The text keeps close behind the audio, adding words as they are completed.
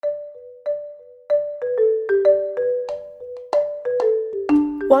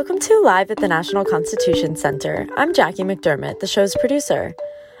Welcome to Live at the National Constitution Center. I'm Jackie McDermott, the show's producer.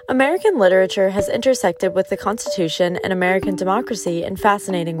 American literature has intersected with the Constitution and American democracy in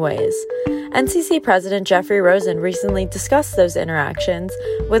fascinating ways. NCC President Jeffrey Rosen recently discussed those interactions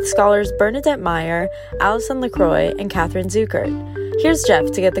with scholars Bernadette Meyer, Alison LaCroix, and Catherine Zuckert. Here's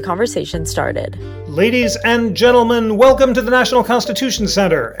Jeff to get the conversation started. Ladies and gentlemen, welcome to the National Constitution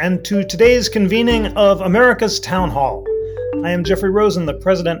Center and to today's convening of America's Town Hall. I am Jeffrey Rosen, the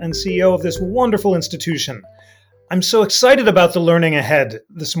president and CEO of this wonderful institution. I'm so excited about the learning ahead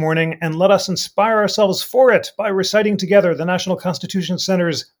this morning, and let us inspire ourselves for it by reciting together the National Constitution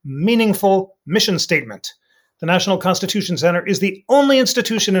Center's meaningful mission statement. The National Constitution Center is the only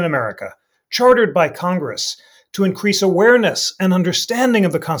institution in America chartered by Congress to increase awareness and understanding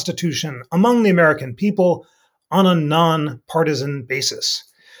of the Constitution among the American people on a non-partisan basis.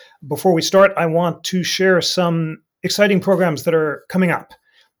 Before we start, I want to share some exciting programs that are coming up.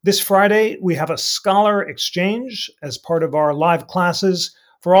 This Friday, we have a scholar exchange as part of our live classes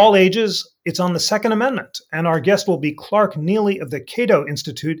for all ages. It's on the Second Amendment, and our guest will be Clark Neily of the Cato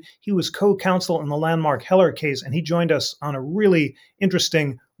Institute. He was co-counsel in the landmark Heller case, and he joined us on a really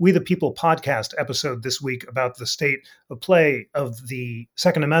interesting We the People podcast episode this week about the state of play of the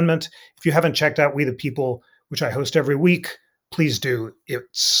Second Amendment. If you haven't checked out We the People, which I host every week, please do.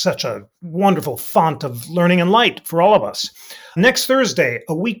 It's such a wonderful font of learning and light for all of us. Next Thursday,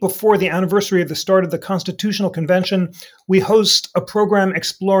 a week before the anniversary of the start of the Constitutional Convention, we host a program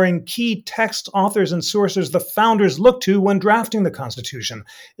exploring key text authors and sources the founders looked to when drafting the Constitution.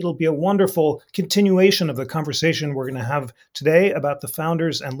 It'll be a wonderful continuation of the conversation we're going to have today about the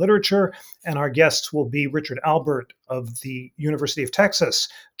founders and literature, and our guests will be Richard Albert of the University of Texas,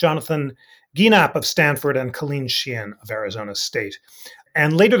 Jonathan Gienap of Stanford, and Colleen Sheehan of Arizona State.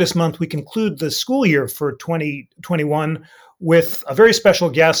 And later this month, we conclude the school year for 2021 with a very special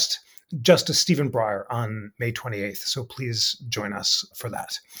guest, Justice Stephen Breyer, on May 28th. So please join us for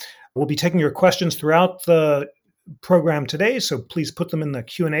that. We'll be taking your questions throughout the program today, so please put them in the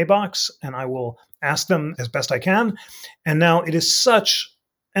Q&A box, and I will ask them as best I can. And now it is such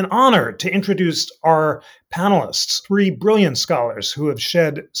an honor to introduce our panelists, three brilliant scholars who have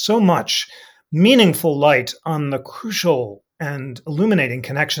shed so much meaningful light on the crucial and illuminating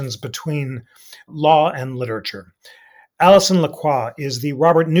connections between law and literature. Alison LaCroix is the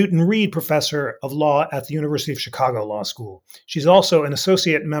Robert Newton Reed Professor of Law at the University of Chicago Law School. She's also an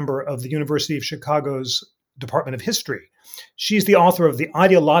associate member of the University of Chicago's Department of History. She's the author of The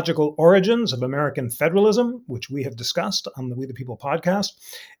Ideological Origins of American Federalism, which we have discussed on the We the People podcast.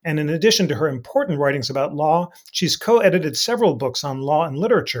 And in addition to her important writings about law, she's co-edited several books on law and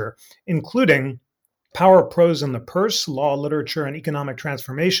literature, including Power, Prose, and the Purse, Law, Literature, and Economic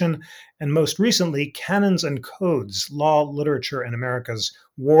Transformation, and most recently, Canons and Codes, Law, Literature, and America's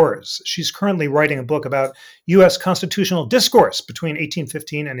Wars. She's currently writing a book about U.S. constitutional discourse between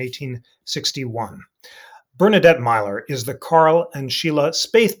 1815 and 1861. Bernadette Meyer is the Carl and Sheila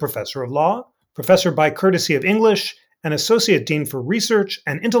Spaeth Professor of Law, Professor by Courtesy of English, and Associate Dean for Research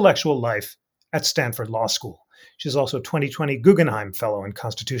and Intellectual Life at Stanford Law School. She's also a 2020 Guggenheim Fellow in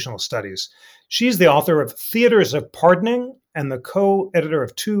Constitutional Studies. She's the author of Theaters of Pardoning and the co-editor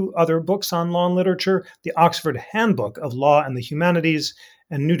of two other books on law and literature, the Oxford Handbook of Law and the Humanities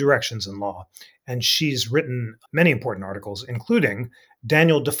and New Directions in Law. And she's written many important articles, including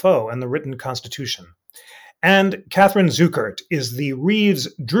Daniel Defoe and the Written Constitution. And Catherine Zuckert is the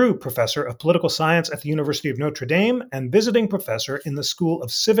Reeves-Drew Professor of Political Science at the University of Notre Dame and visiting professor in the School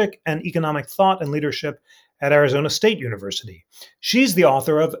of Civic and Economic Thought and Leadership at Arizona State University. She's the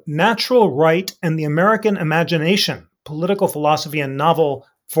author of Natural Right and the American Imagination, Political Philosophy in Novel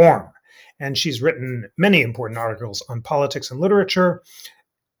Form. And she's written many important articles on politics and literature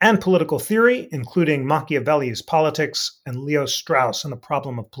and political theory, including Machiavelli's Politics and Leo Strauss and the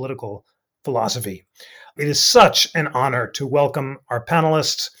Problem of Political Philosophy. It is such an honor to welcome our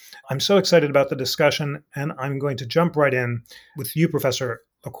panelists. I'm so excited about the discussion, and I'm going to jump right in with you, Professor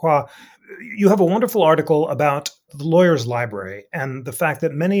LaCroix. You have a wonderful article about the Lawyer's Library and the fact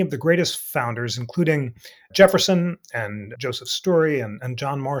that many of the greatest founders, including Jefferson and Joseph Story and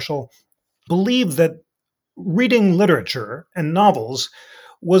John Marshall, believed that reading literature and novels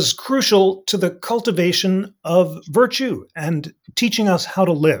was crucial to the cultivation of virtue and teaching us how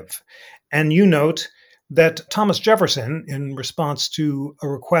to live. And you note that Thomas Jefferson, in response to a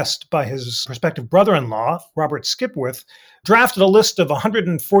request by his prospective brother-in-law, Robert Skipworth, drafted a list of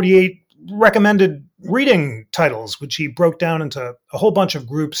 148 recommended reading titles, which he broke down into a whole bunch of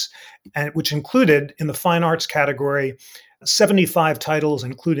groups, and which included, in the fine arts category, 75 titles,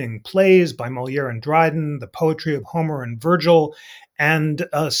 including plays by Moliere and Dryden, the poetry of Homer and Virgil, and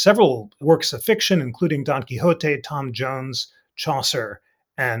several works of fiction, including Don Quixote, Tom Jones, Chaucer,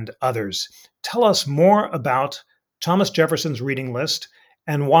 and others. Tell us more about Thomas Jefferson's reading list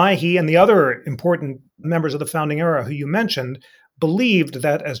and why he and the other important members of the founding era who you mentioned believed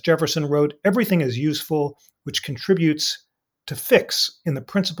that, as Jefferson wrote, everything is useful which contributes to fix in the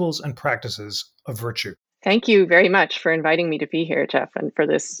principles and practices of virtue. Thank you very much for inviting me to be here, Jeff, and for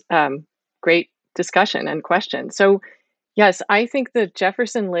this great discussion and question. So, yes, I think the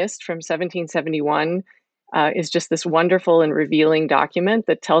Jefferson List from 1771 is just this wonderful and revealing document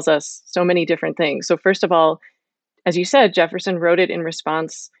that tells us so many different things. So, first of all, as you said, Jefferson wrote it in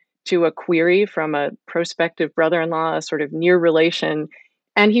response to a query from a prospective brother-in-law, a sort of near relation,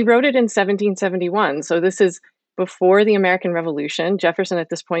 and he wrote it in 1771. So this is before the American Revolution. Jefferson at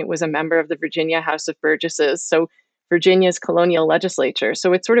this point was a member of the Virginia House of Burgesses, so Virginia's colonial legislature.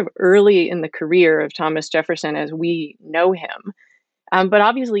 So it's sort of early in the career of Thomas Jefferson as we know him. But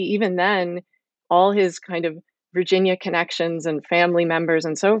obviously, even then, all his kind of Virginia connections and family members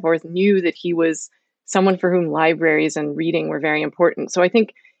and so forth knew that he was someone for whom libraries and reading were very important. So I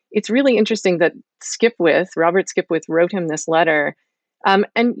think it's really interesting that Robert Skipwith, wrote him this letter.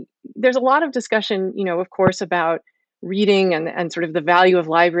 And there's a lot of discussion, of course, about reading and sort of the value of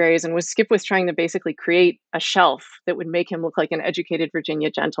libraries. And was Skipwith trying to basically create a shelf that would make him look like an educated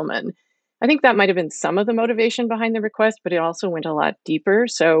Virginia gentleman? I think that might have been some of the motivation behind the request, but it also went a lot deeper.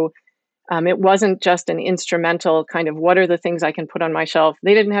 So it wasn't just an instrumental kind of, what are the things I can put on my shelf?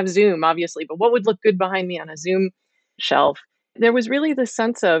 They didn't have Zoom, obviously, but what would look good behind me on a Zoom shelf? There was really this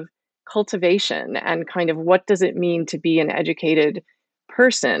sense of cultivation and kind of, what does it mean to be an educated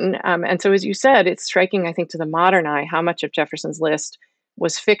person? And so, as you said, it's striking, I think, to the modern eye, how much of Jefferson's list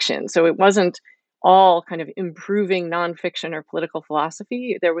was fiction. So it wasn't all kind of improving nonfiction or political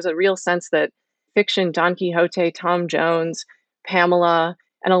philosophy. There was a real sense that fiction, Don Quixote, Tom Jones, Pamela,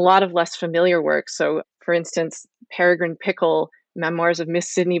 and a lot of less familiar works. So, for instance, Peregrine Pickle, Memoirs of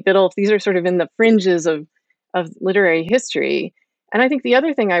Miss Sidney Biddulph, these are sort of in the fringes of literary history. And I think the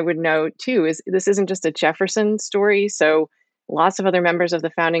other thing I would note, too, is this isn't just a Jefferson story. So lots of other members of the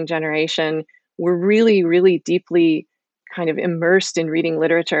founding generation were really, really deeply kind of immersed in reading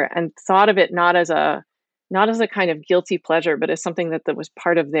literature and thought of it not as a kind of guilty pleasure, but as something that was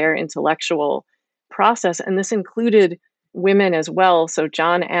part of their intellectual process. And this included women as well. So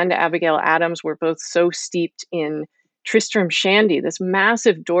John and Abigail Adams were both so steeped in Tristram Shandy, this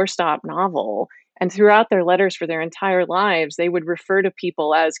massive doorstop novel. And throughout their letters for their entire lives, they would refer to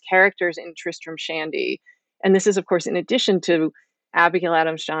people as characters in Tristram Shandy. And this is, of course, in addition to Abigail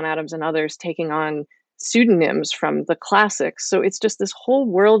Adams, John Adams, and others taking on pseudonyms from the classics. So it's just this whole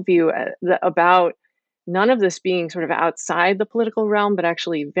worldview about none of this being sort of outside the political realm, but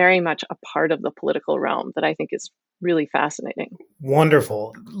actually very much a part of the political realm that I think is really fascinating.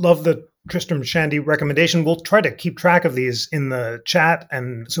 Wonderful. Love the Tristram Shandy recommendation. We'll try to keep track of these in the chat,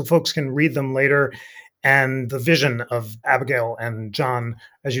 and so folks can read them later. And the vision of Abigail and John,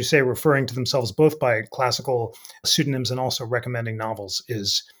 as you say, referring to themselves both by classical pseudonyms and also recommending novels,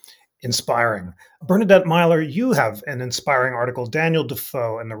 is inspiring. Bernadette Myler, you have an inspiring article, Daniel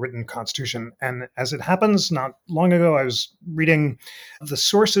Defoe and the Written Constitution. And as it happens, not long ago, I was reading the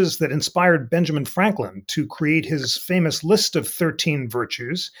sources that inspired Benjamin Franklin to create his famous list of 13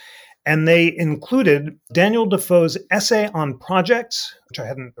 virtues. And they included Daniel Defoe's essay on projects, which I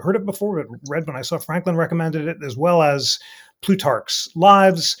hadn't heard of before, but read when I saw Franklin recommended it, as well as Plutarch's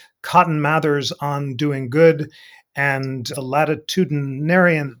Lives, Cotton Mather's On Doing Good, and the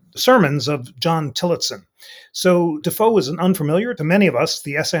latitudinarian sermons of John Tillotson. So Defoe was unfamiliar to many of us.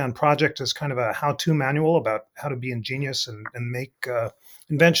 The essay on project is kind of a how-to manual about how to be ingenious and make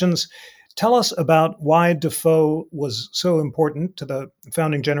inventions. Tell us about why Defoe was so important to the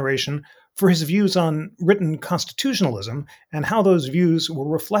founding generation for his views on written constitutionalism and how those views were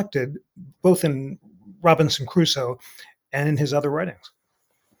reflected both in Robinson Crusoe and in his other writings.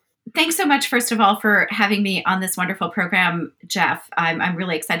 Thanks so much, first of all, for having me on this wonderful program, Jeff. I'm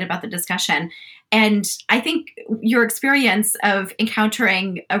really excited about the discussion. And I think your experience of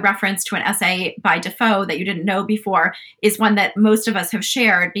encountering a reference to an essay by Defoe that you didn't know before is one that most of us have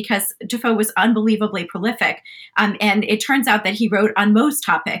shared, because Defoe was unbelievably prolific. And it turns out that he wrote on most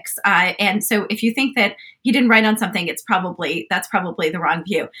topics. And so if you think that he didn't write on something, that's probably the wrong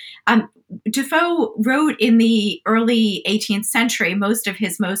view. Defoe wrote in the early 18th century most of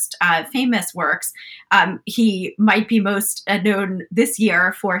his most famous works. He might be most known this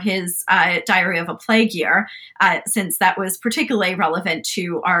year for his Diary of a Plague Year, since that was particularly relevant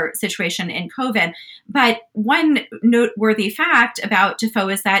to our situation in COVID. But one noteworthy fact about Defoe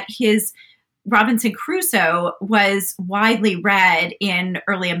is that his Robinson Crusoe was widely read in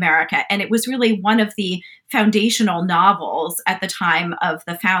early America, and it was really one of the foundational novels at the time of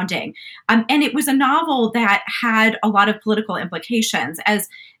the founding. And it was a novel that had a lot of political implications. As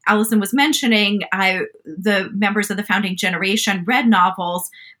Allison was mentioning, the members of the founding generation read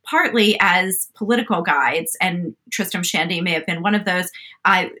novels partly as political guides, and Tristram Shandy may have been one of those.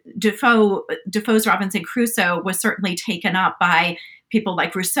 Defoe's Robinson Crusoe was certainly taken up by people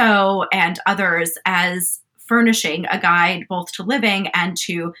like Rousseau and others as furnishing a guide both to living and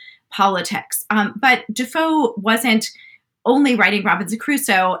to politics. But Defoe wasn't only writing Robinson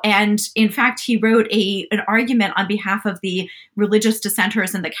Crusoe, and in fact, he wrote an argument on behalf of the religious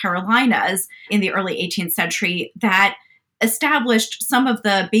dissenters in the Carolinas in the early 18th century that established some of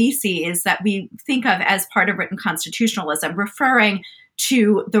the bases that we think of as part of written constitutionalism, referring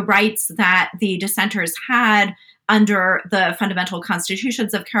to the rights that the dissenters had under the fundamental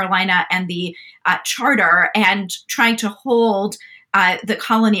constitutions of Carolina and the charter, and trying to hold the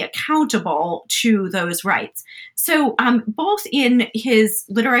colony accountable to those rights. So both in his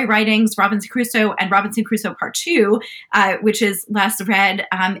literary writings, Robinson Crusoe and Robinson Crusoe Part 2, which is less read,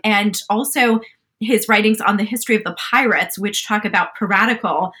 and also his writings on the history of the pirates, which talk about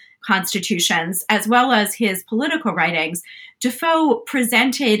piratical constitutions, as well as his political writings, Defoe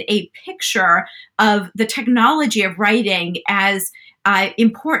presented a picture of the technology of writing as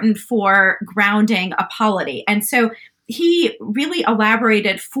important for grounding a polity. And so he really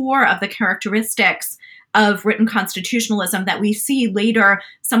elaborated 4 of the characteristics of written constitutionalism that we see later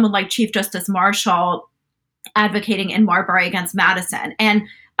someone like Chief Justice Marshall advocating in Marbury against Madison. And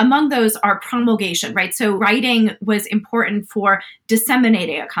among those are promulgation, right? So writing was important for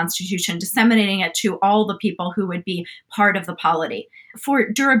disseminating a constitution, disseminating it to all the people who would be part of the polity. For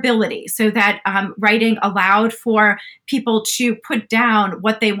durability, so that writing allowed for people to put down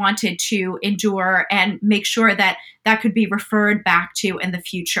what they wanted to endure and make sure that that could be referred back to in the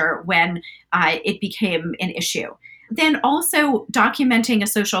future when it became an issue. Then also documenting a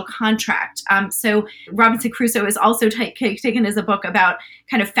social contract. So Robinson Crusoe is also taken as a book about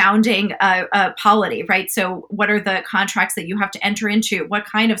kind of founding a polity, right? So what are the contracts that you have to enter into? What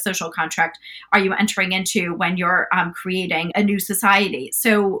kind of social contract are you entering into when you're creating a new society?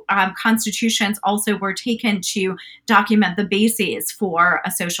 So constitutions also were taken to document the bases for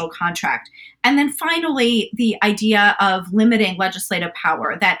a social contract. And then finally, the idea of limiting legislative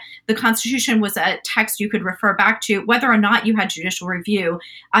power, that the Constitution was a text you could refer back to, whether or not you had judicial review,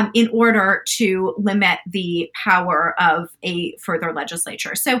 in order to limit the power of a further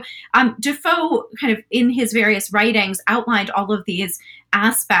legislature. So Defoe, kind of in his various writings, outlined all of these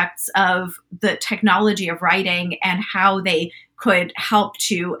aspects of the technology of writing and how they could help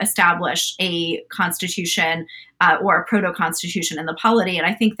to establish a constitution or a proto-constitution in the polity. And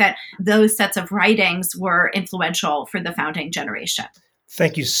I think that those sets of writings were influential for the founding generation.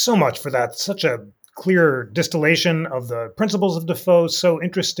 Thank you so much for that. Such a clear distillation of the principles of Defoe. So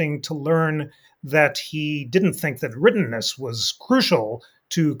interesting to learn that he didn't think that writtenness was crucial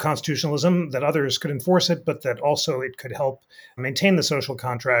to constitutionalism, that others could enforce it, but that also it could help maintain the social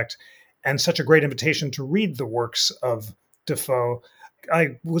contract. And such a great invitation to read the works of Defoe.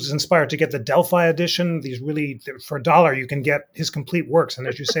 I was inspired to get the Delphi edition. These really, for $1, you can get his complete works. And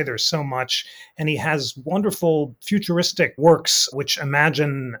as you say, there's so much. And he has wonderful futuristic works which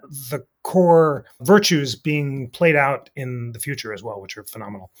imagine the core virtues being played out in the future as well, which are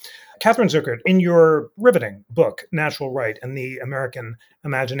phenomenal. Katherine Zuckert, in your riveting book, Natural Right and the American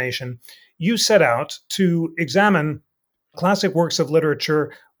Imagination, you set out to examine classic works of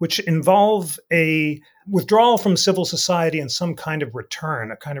literature which involve a withdrawal from civil society and some kind of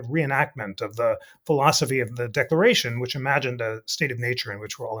return, a kind of reenactment of the philosophy of the Declaration, which imagined a state of nature in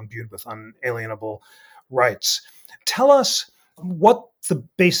which we're all imbued with unalienable rights. Tell us what the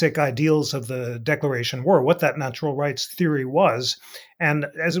basic ideals of the Declaration were, what that natural rights theory was. And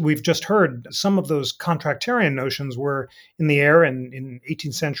as we've just heard, some of those contractarian notions were in the air in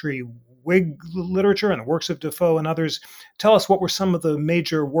 18th century Whig literature and the works of Defoe and others. Tell us what were some of the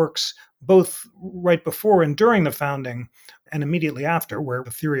major works, both right before and during the founding and immediately after, where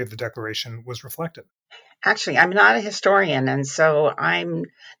the theory of the Declaration was reflected. Actually, I'm not a historian, and so I'm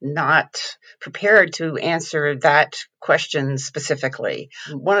not prepared to answer that question specifically.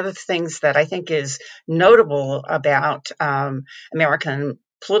 One of the things that I think is notable about American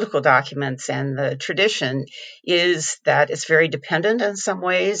political documents and the tradition is that it's very dependent in some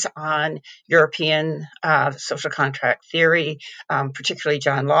ways on European social contract theory, particularly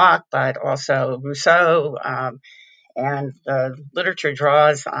John Locke, but also Rousseau. And the literature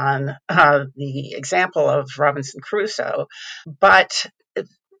draws on the example of Robinson Crusoe, but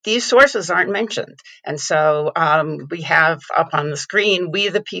these sources aren't mentioned. And so we have up on the screen, we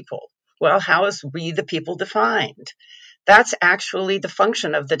the people. Well, how is we the people defined? That's actually the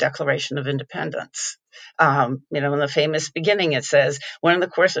function of the Declaration of Independence. In the famous beginning, it says, when in the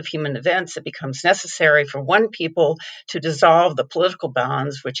course of human events it becomes necessary for one people to dissolve the political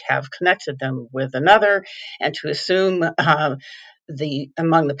bonds which have connected them with another, and to assume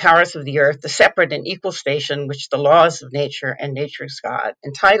among the powers of the earth the separate and equal station which the laws of nature and nature's God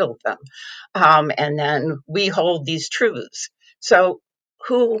entitled them. And then we hold these truths. So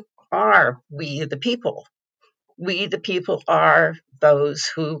who are we the people? We, the people, are those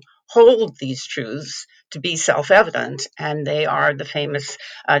who hold these truths to be self-evident, and they are the famous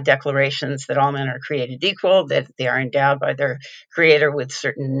declarations that all men are created equal, that they are endowed by their creator with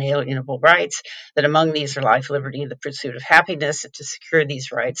certain inalienable rights, that among these are life, liberty, the pursuit of happiness, and to secure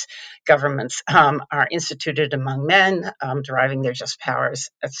these rights, governments are instituted among men, deriving their just powers,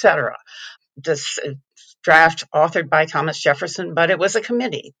 etc. This draft authored by Thomas Jefferson, but it was a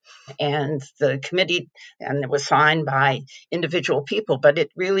committee, and it was signed by individual people, but it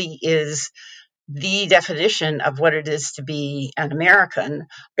really is the definition of what it is to be an American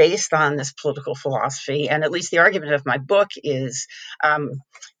based on this political philosophy. And at least the argument of my book is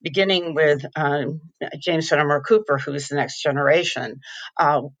beginning with James Fenimore Cooper, who's the next generation,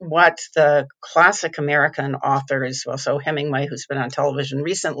 what the classic American authors, well, so Hemingway, who's been on television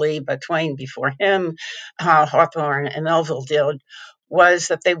recently, but Twain before him, Hawthorne and Melville did, was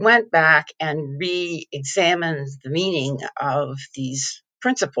that they went back and re-examined the meaning of these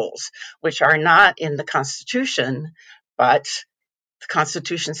principles, which are not in the Constitution, but the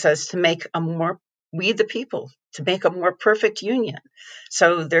Constitution says to make we the people, to make a more perfect union.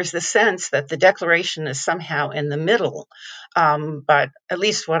 So there's the sense that the Declaration is somehow in the middle. But at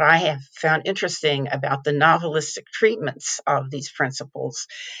least what I have found interesting about the novelistic treatments of these principles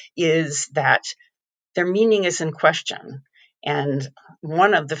is that their meaning is in question. And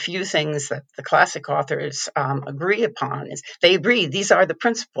one of the few things that the classic authors agree upon is they agree these are the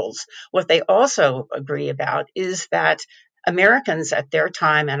principles. What they also agree about is that Americans at their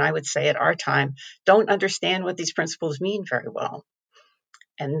time, and I would say at our time, don't understand what these principles mean very well.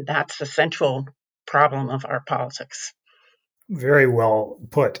 And that's the central problem of our politics. Very well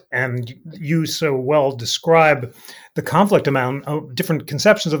put. And you so well describe the conflict among different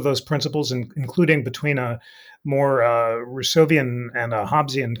conceptions of those principles, including between a more Rousseauian and a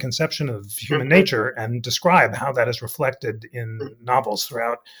Hobbesian conception of human nature, and describe how that is reflected in novels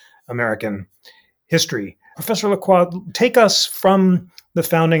throughout American history. Professor Lacroix, take us from the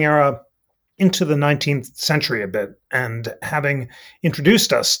founding era into the 19th century a bit, and having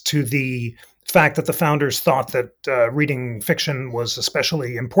introduced us to the fact that the founders thought that reading fiction was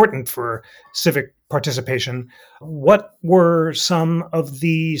especially important for civic participation, what were some of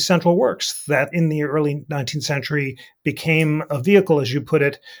the central works that in the early 19th century became a vehicle, as you put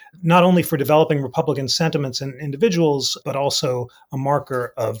it, not only for developing Republican sentiments in individuals, but also a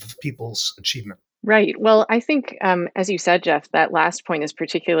marker of people's achievement? Right. Well, I think, as you said, Jeff, that last point is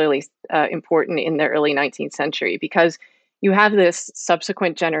particularly important in the early 19th century, because you have this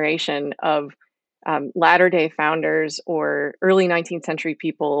subsequent generation of latter-day founders or early 19th century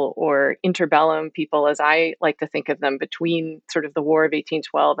people or interbellum people, as I like to think of them, between sort of the War of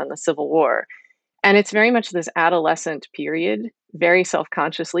 1812 and the Civil War. And it's very much this adolescent period, very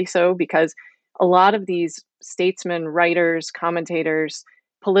self-consciously so, because a lot of these statesmen, writers, commentators,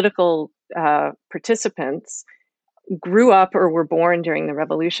 political participants grew up or were born during the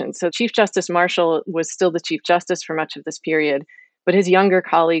Revolution. So Chief Justice Marshall was still the Chief Justice for much of this period, but his younger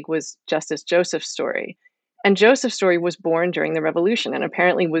colleague was Justice Joseph Story. And Joseph Story was born during the Revolution and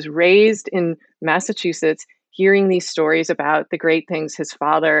apparently was raised in Massachusetts, hearing these stories about the great things his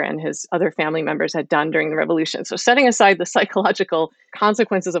father and his other family members had done during the Revolution. So setting aside the psychological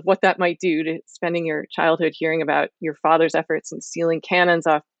consequences of what that might do to spending your childhood hearing about your father's efforts in stealing cannons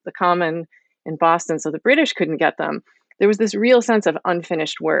off the Common in Boston so the British couldn't get them, there was this real sense of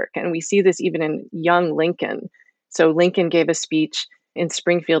unfinished work. And we see this even in young Lincoln. So Lincoln gave a speech in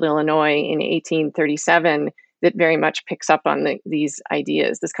Springfield, Illinois in 1837, that very much picks up on these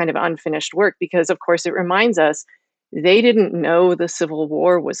ideas, this kind of unfinished work, because of course it reminds us they didn't know the Civil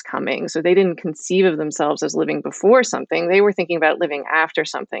War was coming. So they didn't conceive of themselves as living before something. They were thinking about living after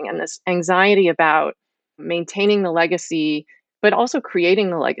something. And this anxiety about maintaining the legacy, but also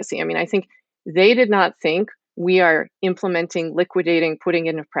creating the legacy. I mean, I think they did not think we are implementing, liquidating, putting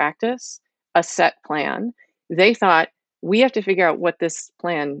into practice a set plan. They thought we have to figure out what this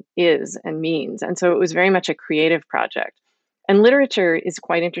plan is and means. And so it was very much a creative project. And literature is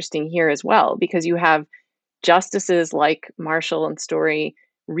quite interesting here as well, because you have justices like Marshall and Story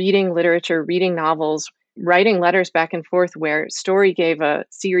reading literature, reading novels, writing letters back and forth, where Story gave a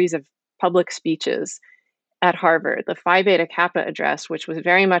series of public speeches at Harvard, the Phi Beta Kappa address, which was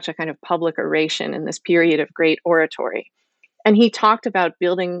very much a kind of public oration in this period of great oratory. And he talked about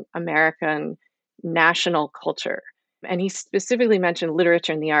building American national culture. And he specifically mentioned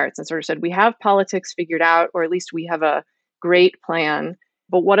literature and the arts and sort of said, we have politics figured out, or at least we have a great plan,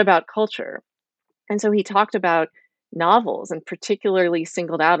 but what about culture? And so he talked about novels and particularly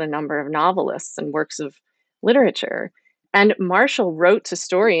singled out a number of novelists and works of literature. And Marshall wrote to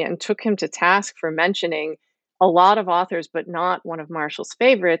Story and took him to task for mentioning a lot of authors, but not one of Marshall's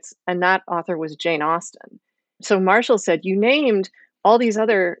favorites. And that author was Jane Austen. So Marshall said, you named all these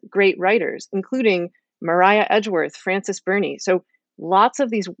other great writers, including Maria Edgeworth, Frances Burney. So lots of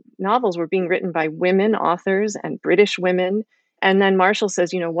these novels were being written by women authors and British women. And then Marshall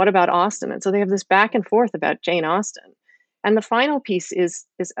says, what about Austen? And so they have this back and forth about Jane Austen. And the final piece is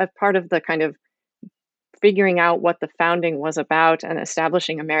a part of the kind of figuring out what the founding was about and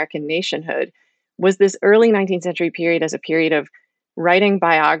establishing American nationhood, was this early 19th century period as a period of writing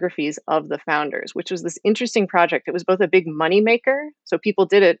biographies of the founders, which was this interesting project. It was both a big moneymaker, so people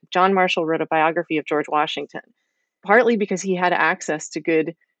did it. John Marshall wrote a biography of George Washington, partly because he had access to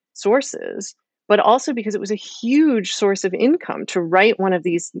good sources, but also because it was a huge source of income to write one of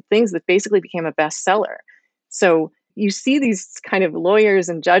these things that basically became a bestseller. So you see these kind of lawyers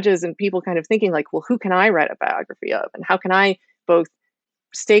and judges and people kind of thinking like, well, who can I write a biography of? And how can I both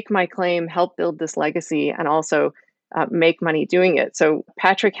stake my claim, help build this legacy, and also make money doing it? So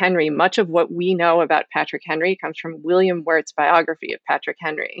Patrick Henry, much of what we know about Patrick Henry comes from William Wirt's biography of Patrick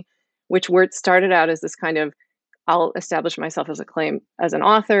Henry, which Wirt started out as this kind of, I'll establish myself as an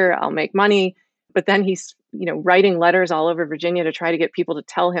author, I'll make money. But then he's, writing letters all over Virginia to try to get people to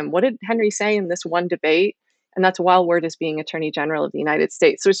tell him, what did Henry say in this one debate? And that's while Wirt is being Attorney General of the United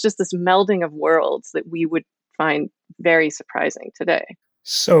States. So it's just this melding of worlds that we would find very surprising today.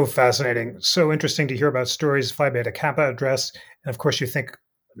 So fascinating. So interesting to hear about Story's Phi Beta Kappa address. And of course, you think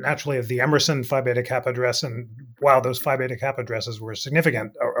naturally of the Emerson Phi Beta Kappa address. And wow, those Phi Beta Kappa addresses were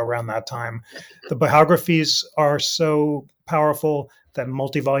significant around that time. The biographies are so powerful, that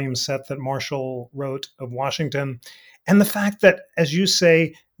multi-volume set that Marshall wrote of Washington. And the fact that, as you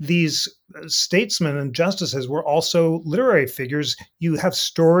say, these statesmen and justices were also literary figures. You have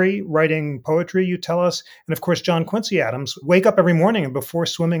Story writing poetry, you tell us. And of course, John Quincy Adams, wake up every morning and before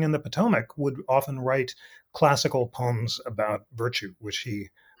swimming in the Potomac would often write classical poems about virtue, which he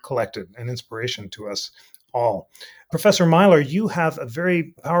collected, an inspiration to us all. Professor Meyler, you have a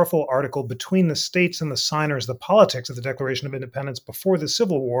very powerful article, Between the States and the Signers, the Politics of the Declaration of Independence Before the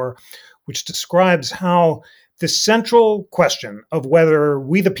Civil War, which describes how the central question of whether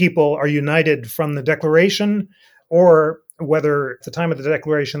we the people are united from the Declaration or whether at the time of the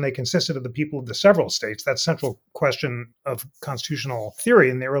Declaration they consisted of the people of the several states, that central question of constitutional theory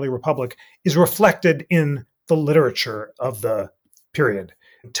in the early republic, is reflected in the literature of the period.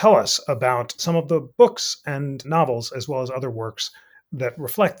 Tell us about some of the books and novels, as well as other works that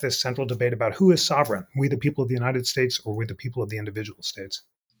reflect this central debate about who is sovereign, we the people of the United States or we the people of the individual states.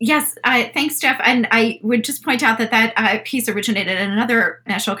 Yes, thanks, Jeff. And I would just point out that piece originated in another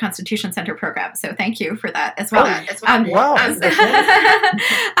National Constitution Center program. So thank you for that as well. Wow.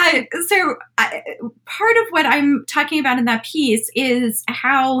 So part of what I'm talking about in that piece is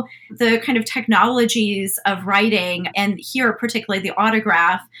how the kind of technologies of writing, and here particularly the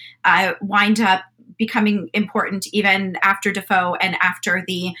autograph, wind up becoming important even after Defoe and after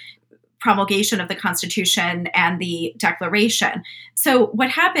the promulgation of the Constitution and the Declaration. So what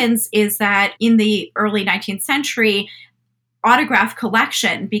happens is that in the early 19th century, autograph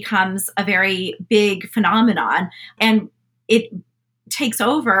collection becomes a very big phenomenon, and it takes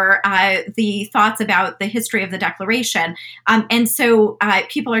over the thoughts about the history of the Declaration. And so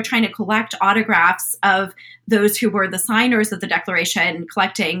people are trying to collect autographs of those who were the signers of the Declaration,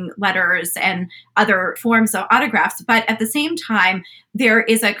 collecting letters and other forms of autographs. But at the same time, there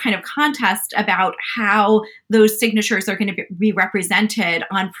is a kind of contest about how those signatures are going to be represented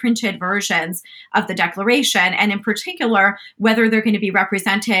on printed versions of the Declaration, and in particular, whether they're going to be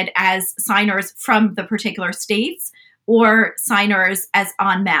represented as signers from the particular states or signers as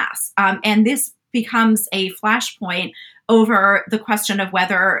en masse. And this becomes a flashpoint over the question of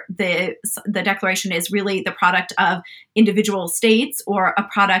whether the Declaration is really the product of individual states or a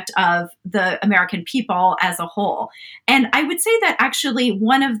product of the American people as a whole. And I would say that actually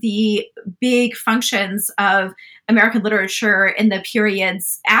one of the big functions of American literature in the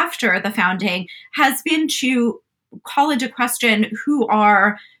periods after the founding has been to call into question, who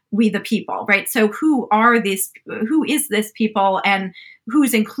are we the people, right? So who is this people, and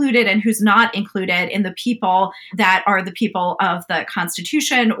who's included and who's not included in the people that are the people of the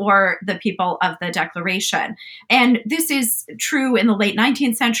Constitution or the people of the Declaration. And this is true in the late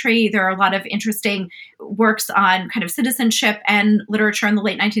 19th century. There are a lot of interesting works on kind of citizenship and literature in the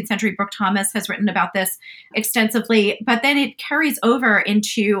late 19th century. Brooke Thomas has written about this extensively, but then it carries over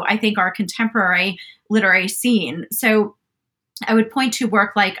into, I think, our contemporary literary scene. So I would point to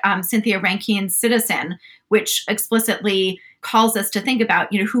work like Cynthia Rankine's Citizen, which explicitly calls us to think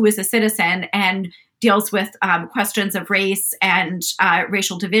about, who is a citizen, and deals with questions of race and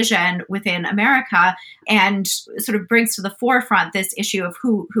racial division within America, and sort of brings to the forefront this issue of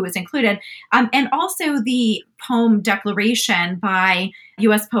who is included. And also the poem Declaration by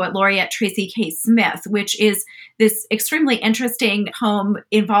U.S. Poet Laureate Tracy K. Smith, which is this extremely interesting poem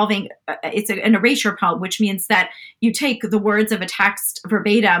involving, it's an erasure poem, which means that you take the words of a text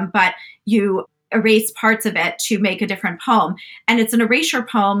verbatim, but you erase parts of it to make a different poem. And it's an erasure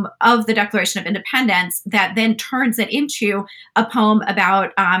poem of the Declaration of Independence that then turns it into a poem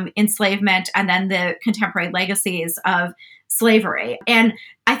about enslavement and then the contemporary legacies of slavery. And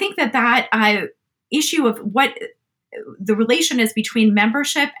I think that issue of what the relation is between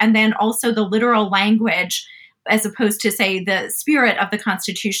membership and then also the literal language, as opposed to, say, the spirit of the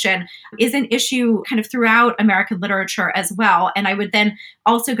Constitution, is an issue kind of throughout American literature as well. And I would then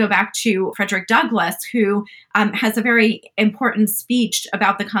also go back to Frederick Douglass, who has a very important speech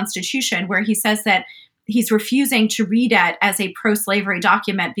about the Constitution, where he says that he's refusing to read it as a pro-slavery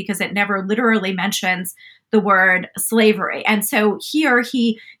document because it never literally mentions the word slavery. And so here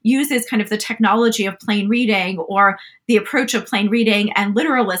he uses kind of the technology of plain reading, or the approach of plain reading and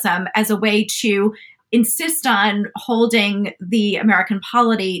literalism, as a way to insist on holding the American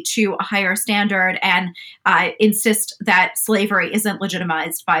polity to a higher standard and insist that slavery isn't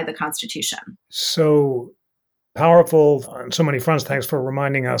legitimized by the Constitution. So powerful on so many fronts. Thanks for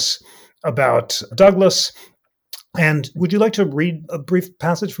reminding us about Douglass. And would you like to read a brief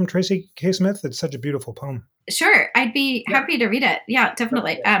passage from Tracy K. Smith? It's such a beautiful poem. Sure. I'd be happy to read it. Yeah,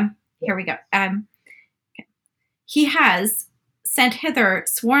 definitely. Here we go. He has sent hither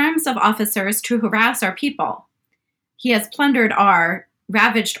swarms of officers to harass our people. He has plundered our,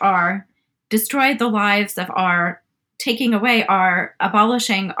 ravaged our, destroyed the lives of our, taking away our,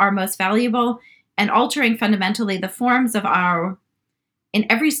 abolishing our most valuable, and altering fundamentally the forms of our. In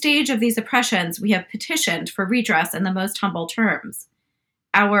every stage of these oppressions, we have petitioned for redress in the most humble terms.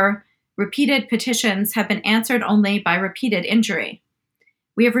 Our repeated petitions have been answered only by repeated injury.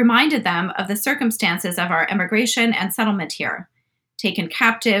 We have reminded them of the circumstances of our emigration and settlement here, taken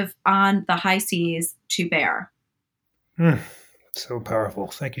captive on the high seas to bear. So powerful.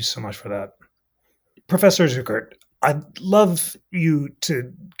 Thank you so much for that. Professor Zuckert, I'd love you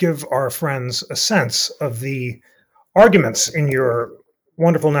to give our friends a sense of the arguments in your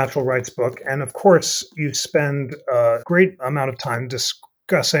wonderful natural rights book. And of course, you spend a great amount of time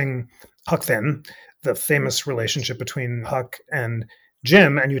discussing Huck Finn, the famous relationship between Huck and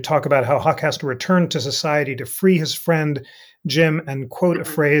Jim, and you talk about how Huck has to return to society to free his friend Jim, and quote a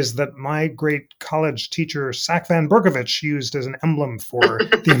phrase that my great college teacher, Sack Van Berkovich, used as an emblem for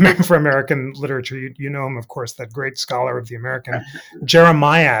American literature. You know him, of course, that great scholar of the American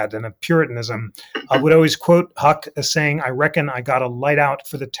Jeremiad and of Puritanism, would always quote Huck as saying, "I reckon I got a light out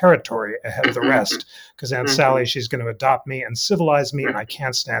for the territory ahead of the rest, because Aunt Sally, she's going to adopt me and civilize me, and I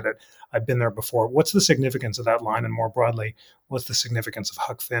can't stand it. I've been there before." What's the significance of that line? And more broadly, what's the significance of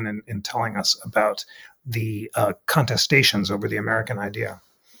Huck Finn in telling us about the contestations over the American idea?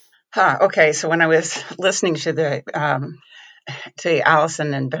 Okay, so when I was listening to the to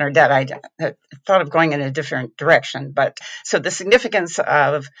Allison and Bernadette, I thought of going in a different direction. But so the significance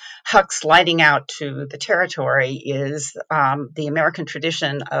of Huck's lighting out to the territory is the American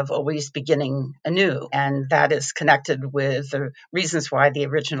tradition of always beginning anew. And that is connected with the reasons why the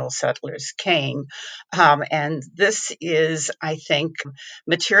original settlers came. And this is, I think,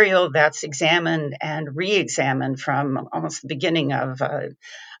 material that's examined and re-examined from almost the beginning of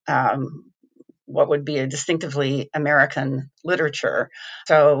what would be a distinctively American literature.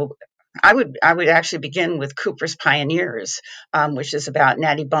 So I would actually begin with Cooper's Pioneers, which is about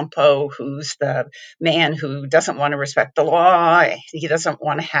Natty Bumppo, who's the man who doesn't want to respect the law. He doesn't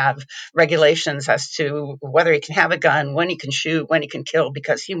want to have regulations as to whether he can have a gun, when he can shoot, when he can kill,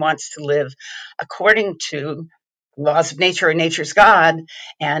 because he wants to live according to laws of nature and nature's God,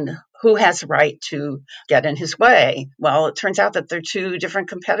 and who has the right to get in his way? Well, it turns out that they're two different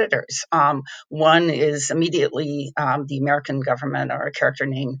competitors. One is immediately the American government, or a character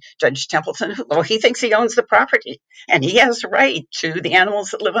named Judge Templeton, who he thinks he owns the property and he has the right to the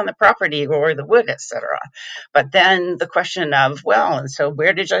animals that live on the property or the wood, etc. But then the question of, well, and so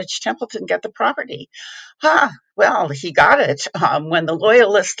where did Judge Templeton get the property? Well, he got it when the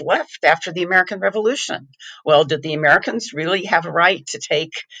Loyalists left after the American Revolution. Well, did the Americans really have a right to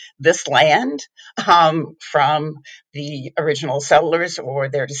take this land from the original settlers or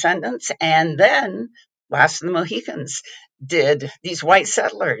their descendants? And then, last of the Mohicans, did these white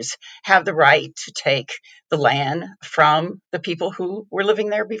settlers have the right to take the land from the people who were living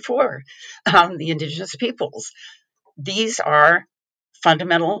there before, the indigenous peoples? These are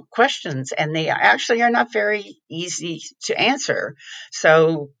fundamental questions, and they actually are not very easy to answer.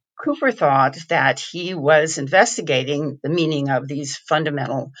 So Cooper thought that he was investigating the meaning of these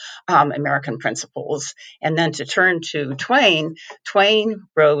fundamental American principles. And then to turn to Twain, Twain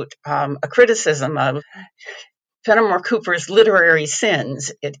wrote a criticism of Fenimore Cooper's literary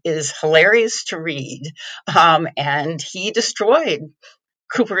sins. It is hilarious to read, and he destroyed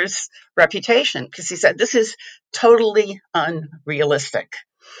Cooper's reputation because he said this is totally unrealistic.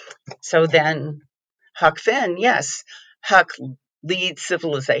 So then Huck Finn, yes, Huck leads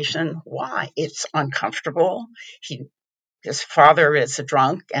civilization. Why? It's uncomfortable. His father is a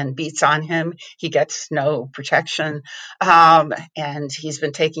drunk and beats on him. He gets no protection, and he's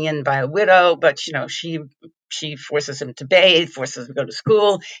been taken in by a widow. But she forces him to bathe, forces him to go to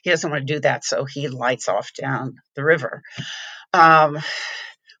school. He doesn't want to do that, so he lights off down the river.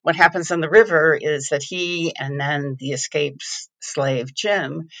 What happens on the river is that he and then the escaped slave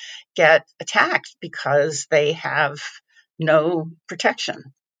Jim get attacked because they have no protection.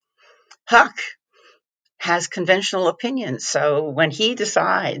 Huck has conventional opinions, so when he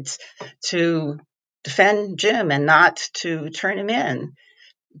decides to defend Jim and not to turn him in,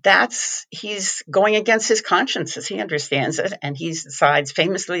 he's going against his conscience as he understands it, and he decides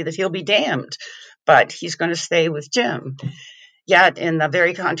famously that he'll be damned, but he's going to stay with Jim. Yet, in the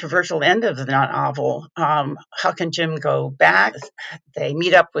very controversial end of the novel, Huck and Jim go back. They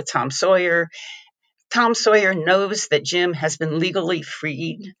meet up with Tom Sawyer. Tom Sawyer knows that Jim has been legally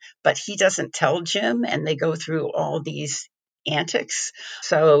freed, but he doesn't tell Jim, and they go through all these antics.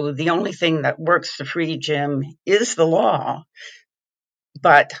 So the only thing that works to free Jim is the law,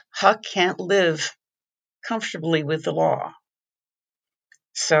 but Huck can't live comfortably with the law.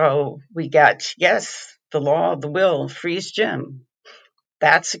 So we get, yes, the law, the will frees Jim.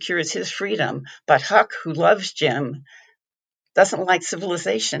 That secures his freedom. But Huck, who loves Jim, doesn't like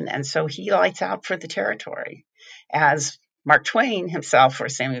civilization, and so he lights out for the territory, as Mark Twain himself, or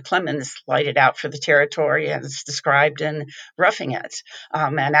Samuel Clemens, lighted out for the territory as described in Roughing It.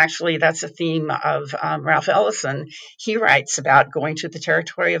 And actually, that's a theme of Ralph Ellison. He writes about going to the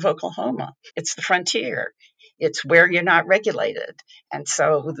territory of Oklahoma. It's the frontier. It's where you're not regulated. And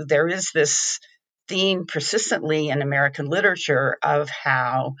so there is this theme persistently in American literature of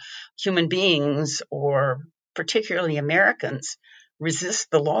how human beings, or particularly Americans,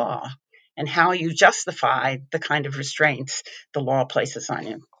 resist the law and how you justify the kind of restraints the law places on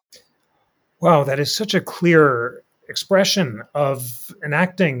you. Wow, that is such a clear expression of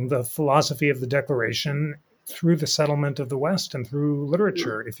enacting the philosophy of the Declaration through the settlement of the West and through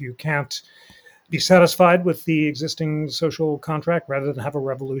literature. If you can't be satisfied with the existing social contract, rather than have a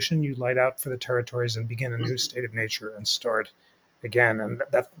revolution, you light out for the territories and begin a new state of nature and start again. And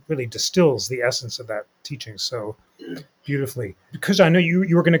that really distills the essence of that teaching so beautifully. Because I know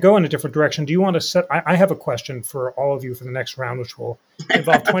you were going to go in a different direction, do you want to set, I have a question for all of you for the next round, which will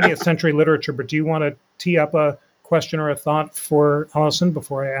involve 20th century literature, but do you want to tee up a question or a thought for Allison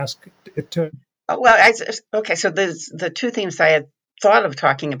before I ask it to? Well, okay, so the two themes I had thought of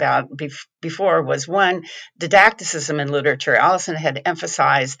talking about before was one, didacticism in literature. Allison had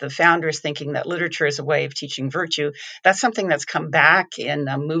emphasized the founders thinking that literature is a way of teaching virtue. That's something that's come back in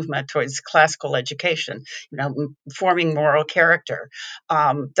a movement towards classical education, forming moral character.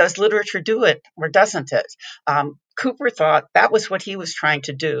 Does literature do it or doesn't it? Cooper thought that was what he was trying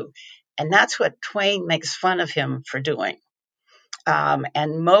to do. And that's what Twain makes fun of him for doing.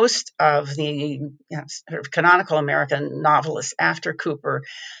 And most of the sort of canonical American novelists after Cooper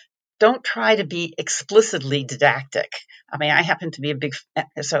don't try to be explicitly didactic. I mean, I happen to be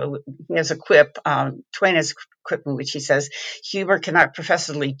so he has a quip, Twain has a quip in which he says, humor cannot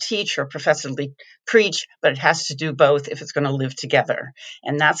professedly teach or professedly preach, but it has to do both if it's going to live together.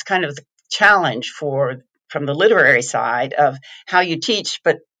 And that's kind of the challenge from the literary side of how you teach,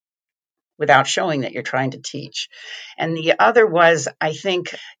 but without showing that you're trying to teach. And the other was, I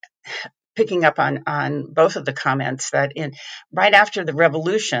think, picking up on both of the comments that right after the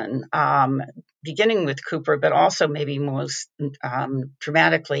Revolution, beginning with Cooper, but also maybe most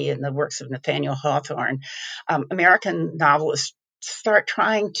dramatically in the works of Nathaniel Hawthorne, American novelists start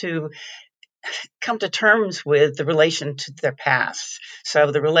trying to come to terms with the relation to their past.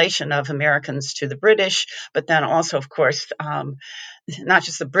 So the relation of Americans to the British, but then also, of course, not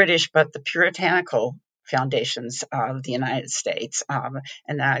just the British, but the puritanical foundations of the United States.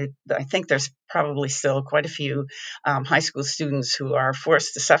 And I think there's probably still quite a few high school students who are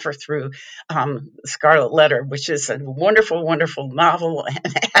forced to suffer through Scarlet Letter, which is a wonderful, wonderful novel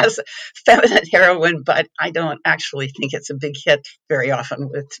and has a feminine heroine, but I don't actually think it's a big hit very often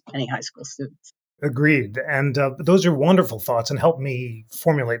with many high school students. Agreed. And those are wonderful thoughts and help me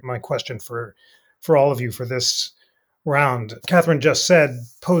formulate my question for all of you for this round. Catherine just said,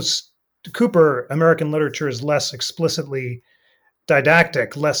 post Cooper, American literature is less explicitly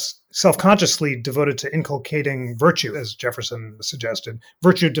didactic, less self-consciously devoted to inculcating virtue, as Jefferson suggested.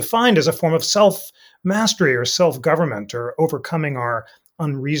 Virtue defined as a form of self-mastery or self-government or overcoming our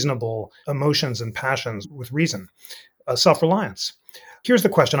unreasonable emotions and passions with reason, self-reliance. Here's the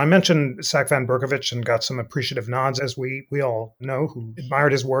question. I mentioned Sack Van Berkovich and got some appreciative nods, as we all know, who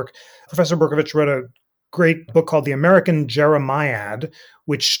admired his work. Professor Berkovich wrote a great book called The American Jeremiad,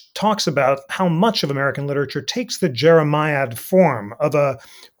 which talks about how much of American literature takes the Jeremiad form of a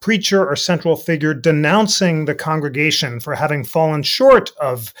preacher or central figure denouncing the congregation for having fallen short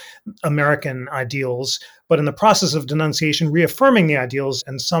of American ideals, but in the process of denunciation, reaffirming the ideals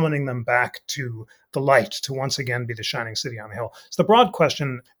and summoning them back to the light to once again be the shining city on the hill. So the broad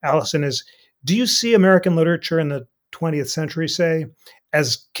question, Allison, is, do you see American literature in the 20th century, say,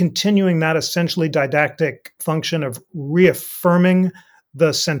 as continuing that essentially didactic function of reaffirming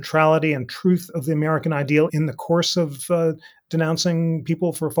the centrality and truth of the American ideal in the course of denouncing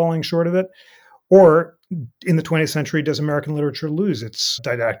people for falling short of it? Or in the 20th century, does American literature lose its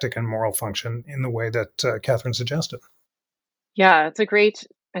didactic and moral function in the way that Catherine suggested? Yeah, it's a great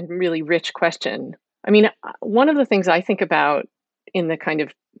and really rich question. I mean, one of the things I think about in the kind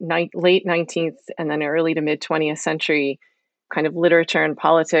of late 19th and then early to mid 20th century kind of literature and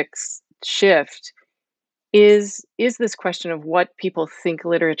politics shift is this question of what people think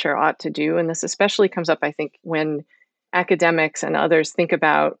literature ought to do. And this especially comes up, I think, when academics and others think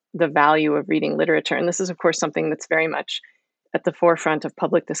about the value of reading literature. And this is, of course, something that's very much at the forefront of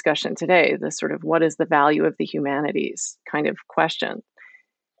public discussion today, this sort of what is the value of the humanities kind of question.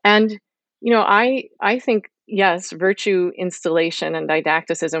 And, I think, yes, virtue installation and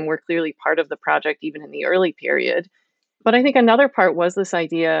didacticism were clearly part of the project, even in the early period. But I think another part was this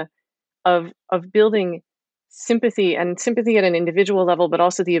idea of building sympathy at an individual level, but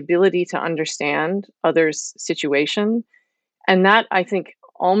also the ability to understand others' situation. And that, I think,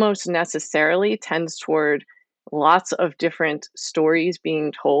 almost necessarily tends toward lots of different stories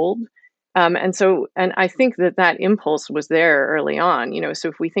being told. And I think that impulse was there early on. So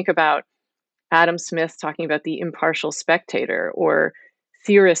if we think about Adam Smith talking about the impartial spectator, or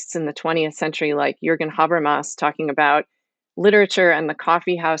theorists in the 20th century like Jürgen Habermas talking about literature and the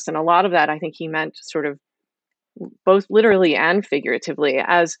coffee house, and a lot of that, I think he meant sort of both literally and figuratively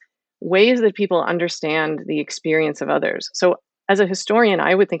as ways that people understand the experience of others. So as a historian,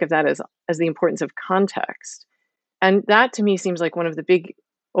 I would think of that as the importance of context. And that to me seems like one of the big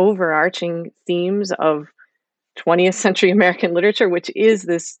overarching themes of 20th century American literature, which is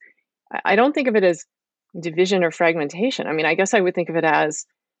this, I don't think of it as division or fragmentation. I mean, I guess I would think of it as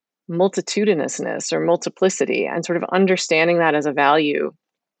multitudinousness or multiplicity, and sort of understanding that as a value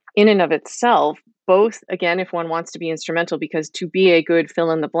in and of itself, both, again, if one wants to be instrumental, because to be a good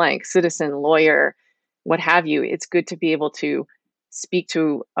fill in the blank, citizen, lawyer, what have you, it's good to be able to speak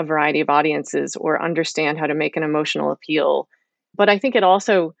to a variety of audiences or understand how to make an emotional appeal But I think it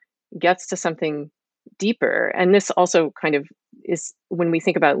also gets to something deeper. And this also kind of is when we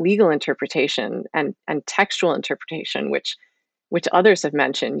think about legal interpretation and textual interpretation, which others have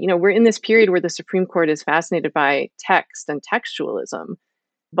mentioned. We're in this period where the Supreme Court is fascinated by text and textualism.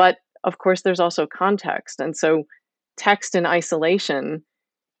 But of course, there's also context. And so text in isolation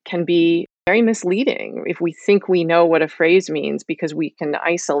can be very misleading if we think we know what a phrase means because we can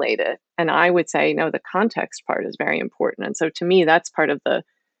isolate it. And I would say, no, the context part is very important. And so to me, that's part of the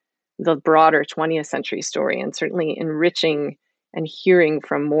broader 20th century story, and certainly enriching and hearing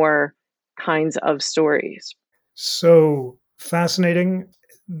from more kinds of stories. So fascinating.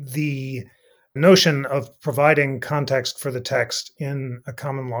 The notion of providing context for the text in a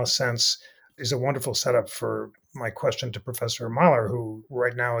common law sense is a wonderful setup for my question to Professor Mahler, who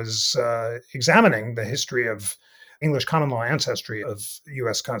right now is examining the history of English common law ancestry of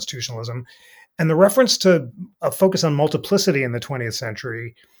U.S. constitutionalism. And the reference to a focus on multiplicity in the 20th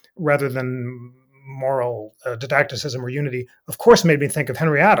century rather than moral didacticism or unity, of course, made me think of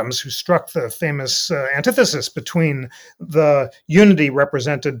Henry Adams, who struck the famous antithesis between the unity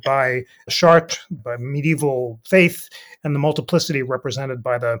represented by Chartres, by medieval faith, and the multiplicity represented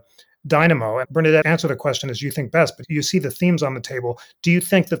by the dynamo. And Bernadette, answer the question as you think best, but you see the themes on the table. Do you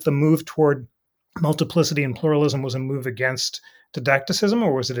think that the move toward multiplicity and pluralism was a move against didacticism,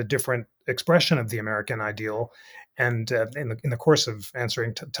 or was it a different expression of the American ideal? And in the course of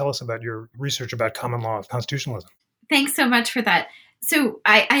answering, tell us about your research about common law of constitutionalism. Thanks so much for that. So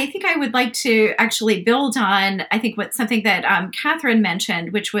I think I would like to actually build on, I think, something that Catherine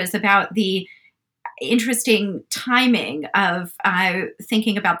mentioned, which was about the interesting timing of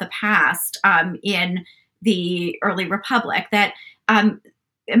thinking about the past in the early republic, that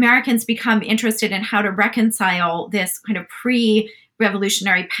Americans become interested in how to reconcile this kind of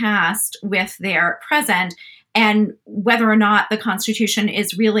pre-revolutionary past with their present, and whether or not the Constitution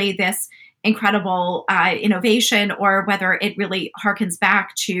is really this incredible innovation, or whether it really harkens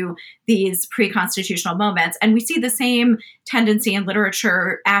back to these pre-constitutional moments. And we see the same tendency in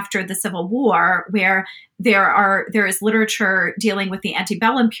literature after the Civil War, where there is literature dealing with the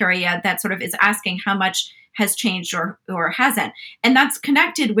antebellum period that sort of is asking how much has changed or hasn't. And that's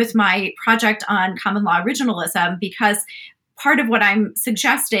connected with my project on common law originalism, because part of what I'm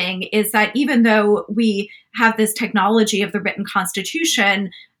suggesting is that even though we have this technology of the written Constitution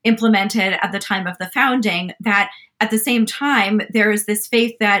implemented at the time of the founding, that at the same time, there is this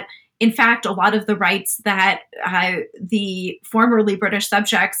faith that, in fact, a lot of the rights that the formerly British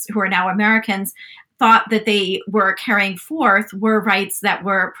subjects who are now Americans thought that they were carrying forth were rights that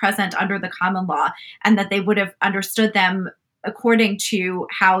were present under the common law, and that they would have understood them according to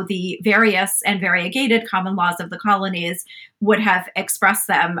how the various and variegated common laws of the colonies would have expressed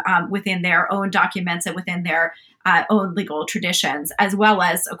them within their own documents and within their own legal traditions, as well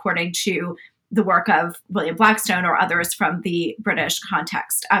as according to the work of William Blackstone or others from the British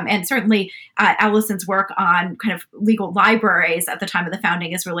context. And certainly Allison's work on kind of legal libraries at the time of the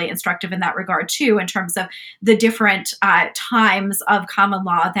founding is really instructive in that regard too, in terms of the different times of common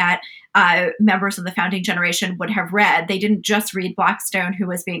law that members of the founding generation would have read. They didn't just read Blackstone, who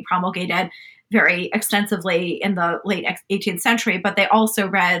was being promulgated very extensively in the late 18th century, but they also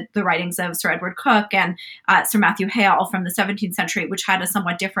read the writings of Sir Edward Coke and Sir Matthew Hale from the 17th century, which had a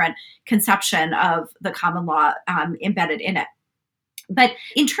somewhat different conception of the common law embedded in it. But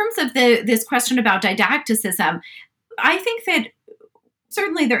in terms of this question about didacticism, I think that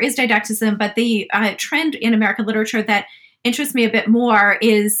certainly there is didacticism, but the trend in American literature that interests me a bit more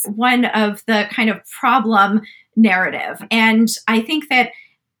is one of the kind of problem narrative. And I think that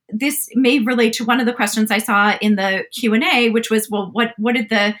this may relate to one of the questions I saw in the Q&A, which was, well, what did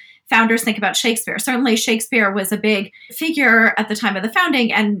the founders think about Shakespeare? Certainly Shakespeare was a big figure at the time of the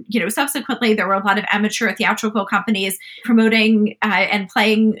founding. And, subsequently there were a lot of amateur theatrical companies promoting and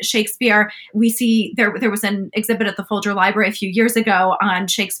playing Shakespeare. We see there was an exhibit at the Folger Library a few years ago on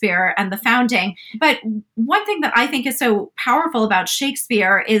Shakespeare and the founding. But one thing that I think is so powerful about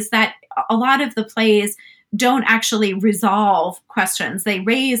Shakespeare is that a lot of the plays don't actually resolve questions. They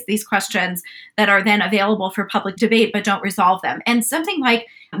raise these questions that are then available for public debate, but don't resolve them. And something like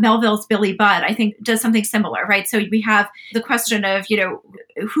Melville's Billy Budd, I think, does something similar, right? So we have the question of,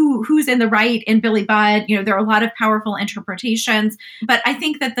 who's in the right in Billy Budd. There are a lot of powerful interpretations, but I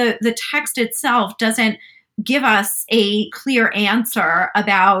think that the text itself doesn't give us a clear answer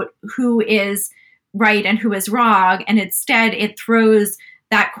about who is right and who is wrong. And instead it throws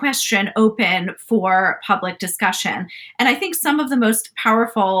that question open for public discussion. And I think some of the most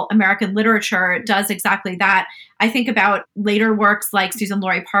powerful American literature does exactly that. I think about later works like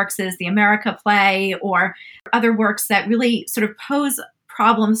Suzan-Lori Parks's The America Play, or other works that really sort of pose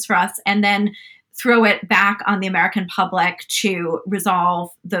problems for us and then throw it back on the American public to resolve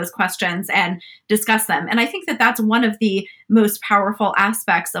those questions and discuss them. And I think that that's one of the most powerful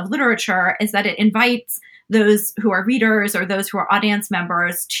aspects of literature, is that it invites those who are readers or those who are audience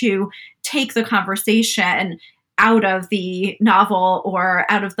members to take the conversation out of the novel or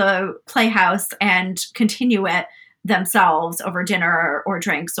out of the playhouse and continue it themselves over dinner or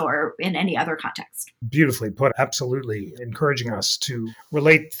drinks or in any other context. Beautifully put, absolutely, encouraging us to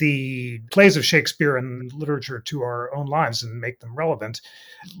relate the plays of Shakespeare and literature to our own lives and make them relevant.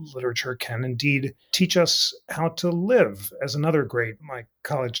 Literature can indeed teach us how to live. As another great, my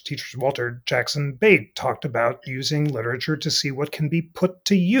college teacher, Walter Jackson Bate, talked about using literature to see what can be put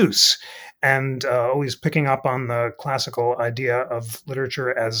to use, and always picking up on the classical idea of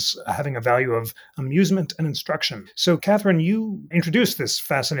literature as having a value of amusement and instruction. So, Catherine, you introduced this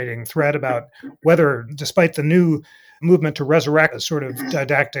fascinating thread about whether, despite the new movement to resurrect a sort of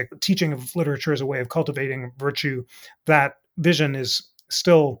didactic teaching of literature as a way of cultivating virtue, that vision is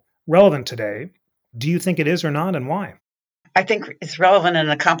still relevant today. Do you think it is or not, and why? I think it's relevant in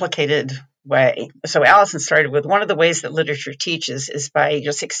a complicated way. So Allison started with one of the ways that literature teaches is by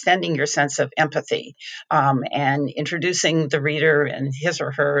just extending your sense of empathy and introducing the reader in his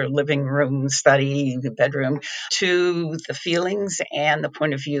or her living room, study, bedroom to the feelings and the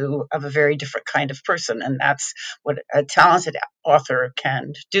point of view of a very different kind of person. And that's what a talented author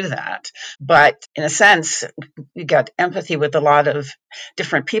can do that. But in a sense, you got empathy with a lot of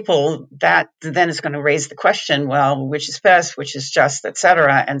different people. That then is going to raise the question, well, which is best, which is just, et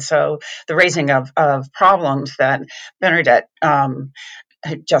cetera. And so the raising of problems that Bernadette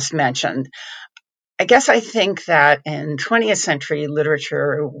had just mentioned. I guess I think that in 20th century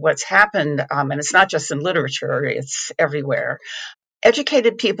literature, what's happened, and it's not just in literature, it's everywhere,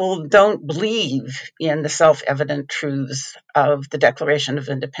 educated people don't believe in the self-evident truths of the Declaration of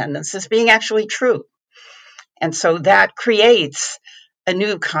Independence as being actually true. And so that creates a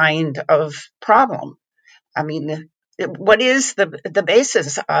new kind of problem. I mean, what is the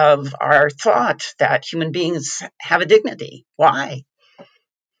basis of our thought that human beings have a dignity? Why?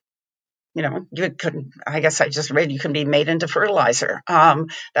 You know, you could, I guess I just read, you can be made into fertilizer.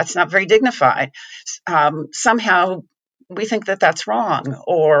 That's not very dignified. Somehow we think that that's wrong.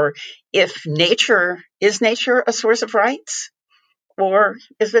 Or if is nature a source of rights? Or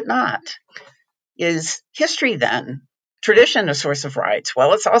is it not? Is history then, tradition, a source of rights?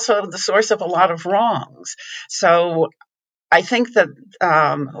 Well, it's also the source of a lot of wrongs. So I think that,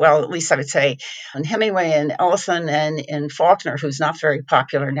 well, at least I would say in Hemingway and Ellison and in Faulkner, who's not very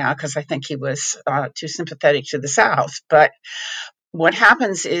popular now because I think he was too sympathetic to the South. But what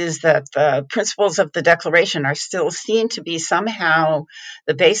happens is that the principles of the Declaration are still seen to be somehow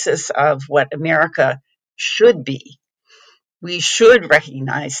the basis of what America should be. We should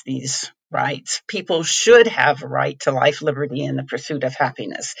recognize these rights. People should have a right to life, liberty, and the pursuit of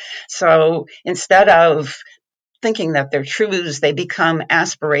happiness. So instead of thinking that they're truths, they become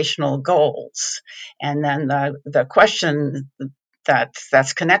aspirational goals. And then the question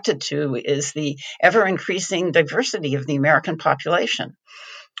that's connected to is the ever-increasing diversity of the American population.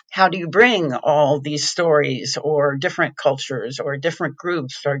 How do you bring all these stories or different cultures or different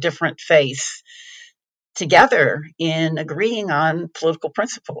groups or different faiths together in agreeing on political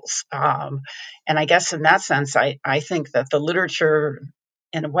principles? And I guess in that sense, I think that the literature,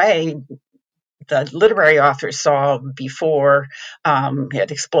 in a way, the literary authors saw before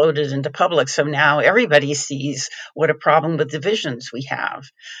it exploded into public. So now everybody sees what a problem with divisions we have.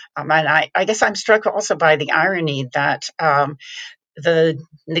 And I guess I'm struck also by the irony that the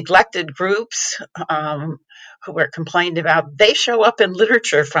neglected groups who were complained about, they show up in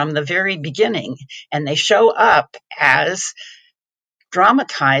literature from the very beginning, and they show up as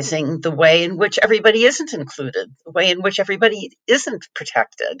dramatizing the way in which everybody isn't included, the way in which everybody isn't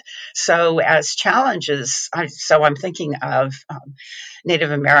protected. So as challenges, so I'm thinking of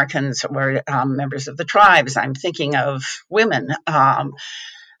Native Americans or members of the tribes. I'm thinking of women,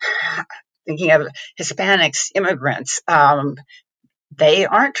 thinking of Hispanics, immigrants. They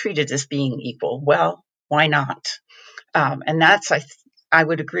aren't treated as being equal. Well, why not? And that's, I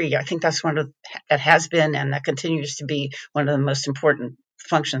would agree. I think that's that has been and that continues to be one of the most important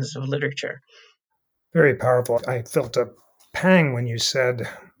functions of literature. Very powerful. I felt a pang when you said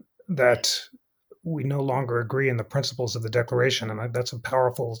that we no longer agree in the principles of the Declaration. And that's a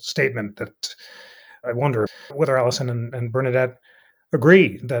powerful statement that I wonder whether Allison and Bernadette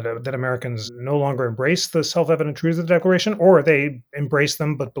agree that Americans no longer embrace the self-evident truths of the Declaration, or they embrace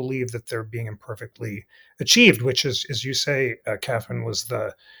them but believe that they're being imperfectly achieved, which is, as you say, Catherine, was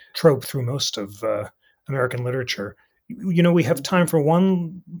the trope through most of American literature. We have time for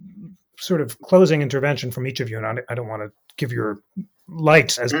one sort of closing intervention from each of you, and I don't want to give your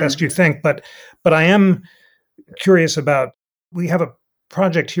light as best you think, but I am curious about, we have a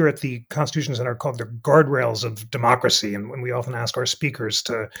project here at the Constitution Center called the Guardrails of Democracy, and when we often ask our speakers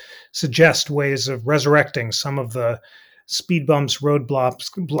to suggest ways of resurrecting some of the speed bumps,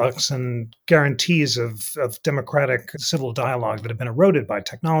 roadblocks, and guarantees of democratic civil dialogue that have been eroded by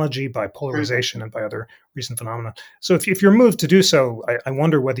technology, by polarization, and by other recent phenomena. So if you're moved to do so, I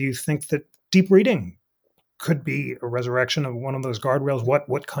wonder whether you think that deep reading could be a resurrection of one of those guardrails.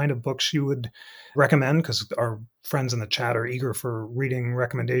 What kind of books you would recommend, because our friends in the chat are eager for reading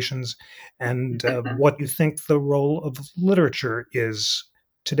recommendations, and what you think the role of literature is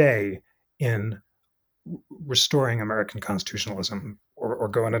today in restoring American constitutionalism, or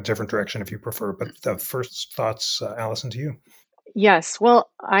go in a different direction if you prefer. But the first thoughts, Allison, to you. Yes. Well,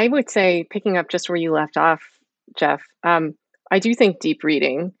 I would say, picking up just where you left off, Jeff, I do think deep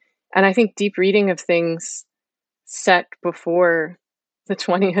reading, and I think deep reading of things set before the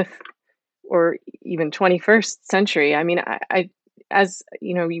 20th or even 21st century. I mean, I as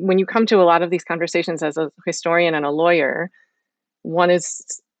you know, when you come to a lot of these conversations as a historian and a lawyer,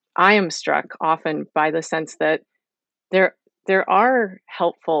 I am struck often by the sense that there are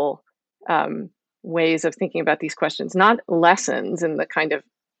helpful ways of thinking about these questions, not lessons in the kind of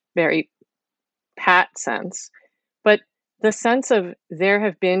very pat sense, but the sense of there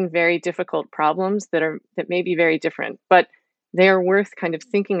have been very difficult problems that may be very different, but they are worth kind of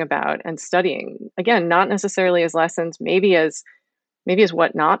thinking about and studying. Again, not necessarily as lessons, maybe as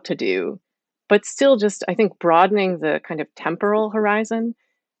what not to do, but still just, I think, broadening the kind of temporal horizon.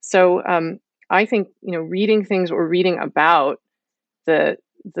 So I think, reading things or reading about the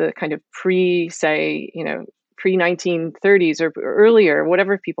kind of pre-1930s or earlier,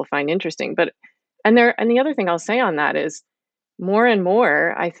 whatever people find interesting. And the other thing I'll say on that is, more and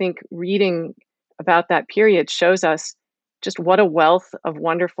more, I think reading about that period shows us just what a wealth of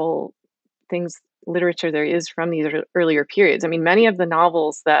wonderful literature there is from these earlier periods. I mean, many of the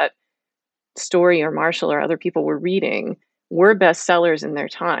novels that Story or Marshall or other people were reading were bestsellers in their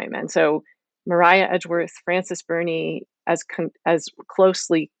time. And so Maria Edgeworth, Frances Burney, as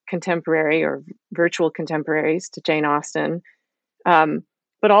closely contemporary or virtual contemporaries to Jane Austen,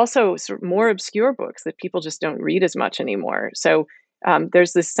 but also sort of more obscure books that people just don't read as much anymore. So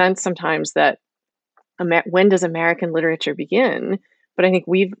there's this sense sometimes that when does American literature begin? But I think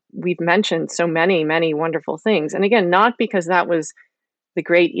we've mentioned so many, many wonderful things. And again, not because that was the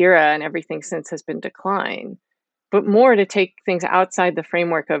great era and everything since has been decline, but more to take things outside the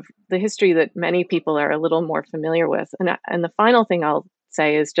framework of the history that many people are a little more familiar with. And the final thing I'll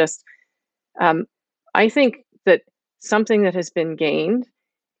say is just, I think that something that has been gained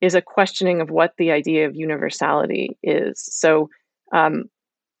is a questioning of what the idea of universality is. So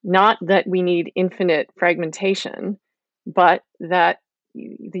not that we need infinite fragmentation, but that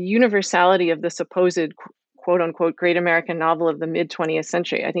the universality of the supposed quote unquote great American novel of the mid 20th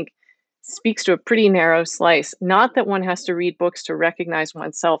century, I think, speaks to a pretty narrow slice. Not that one has to read books to recognize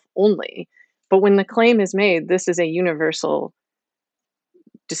oneself only, but when the claim is made, this is a universal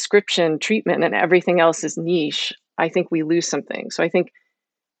description, treatment, and everything else is niche, I think we lose something. So I think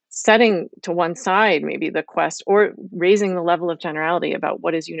setting to one side maybe the quest, or raising the level of generality about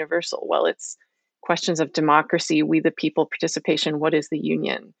what is universal. Well, it's questions of democracy, we the people, participation, what is the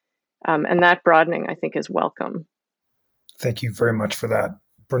union? And that broadening, I think, is welcome. Thank you very much for that.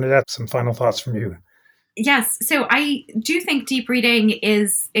 Bernadette, some final thoughts from you. Yes. So I do think deep reading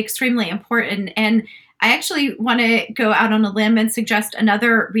is extremely important. And I actually want to go out on a limb and suggest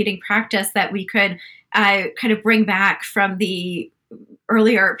another reading practice that we could kind of bring back from the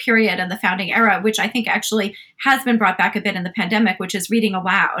earlier period and the founding era, which I think actually has been brought back a bit in the pandemic, which is reading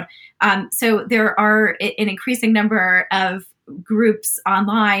aloud. So there are an increasing number of groups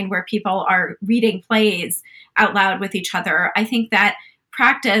online where people are reading plays out loud with each other. I think that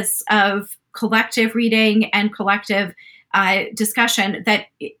practice of collective reading and collective discussion that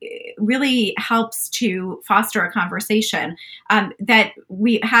really helps to foster a conversation, that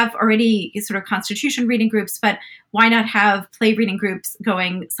we have already sort of Constitution reading groups, but why not have play reading groups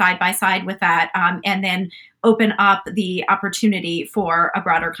going side by side with that, and then open up the opportunity for a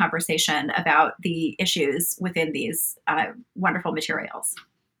broader conversation about the issues within these wonderful materials.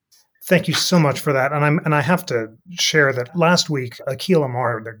 Thank you so much for that. And I have to share that last week, Akhil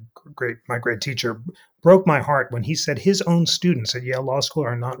Amar, my great teacher, broke my heart when he said his own students at Yale Law School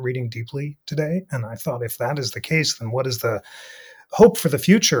are not reading deeply today. And I thought, if that is the case, then what is the hope for the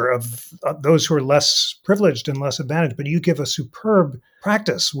future of those who are less privileged and less advantaged? But you give a superb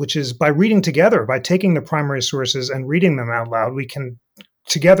practice, which is by reading together, by taking the primary sources and reading them out loud, we can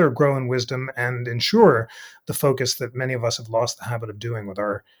together grow in wisdom and ensure the focus that many of us have lost the habit of doing with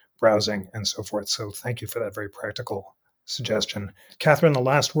our browsing and so forth. So thank you for that very practical suggestion. Catherine, the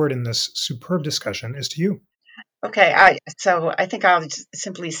last word in this superb discussion is to you. Okay, I think I'll just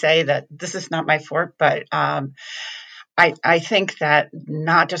simply say that this is not my forte, but I think that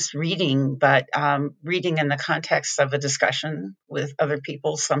not just reading, but reading in the context of a discussion with other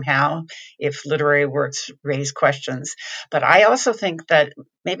people somehow, if literary works raise questions. But I also think that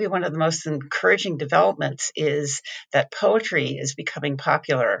maybe one of the most encouraging developments is that poetry is becoming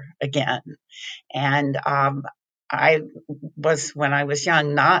popular again. And I was, when I was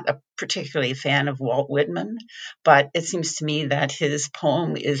young, not a particularly fan of Walt Whitman, but it seems to me that his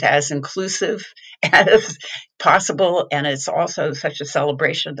poem is as inclusive as possible, and it's also such a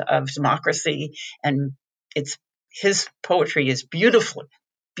celebration of democracy, and his poetry is beautiful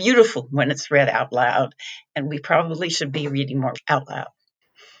when it's read out loud, and we probably should be reading more out loud.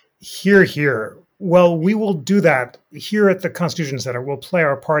 Hear, hear. Well, we will do that here at the Constitution Center. We'll play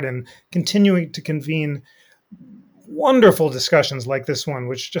our part in continuing to convene wonderful discussions like this one,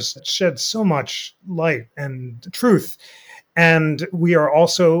 which just sheds so much light and truth. And we are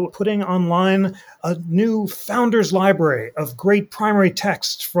also putting online a new Founders Library of great primary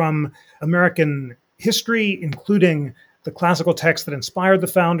texts from American history, including the classical texts that inspired the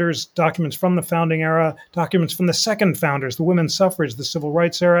founders, documents from the founding era, documents from the second founders, the women's suffrage, the civil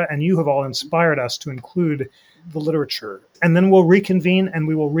rights era, and you have all inspired us to include the literature. And then we'll reconvene and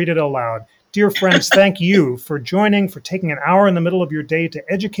we will read it aloud. Dear friends, thank you for joining, for taking an hour in the middle of your day to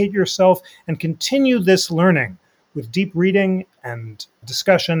educate yourself and continue this learning with deep reading and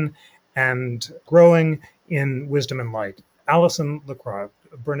discussion and growing in wisdom and light. Alison Lacroix,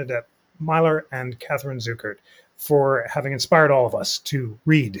 Bernadette Myler, and Catherine Zuckert for having inspired all of us to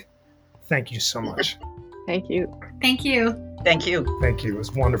read. Thank you so much. Thank you. Thank you. Thank you. Thank you. It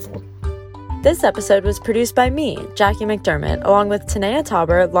was wonderful. This episode was produced by me, Jackie McDermott, along with Tanea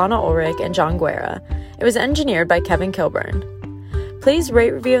Tauber, Lana Ulrich, and John Guerra. It was engineered by Kevin Kilburn. Please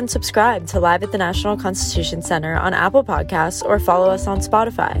rate, review, and subscribe to Live at the National Constitution Center on Apple Podcasts or follow us on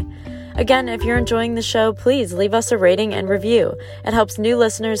Spotify. Again, if you're enjoying the show, please leave us a rating and review. It helps new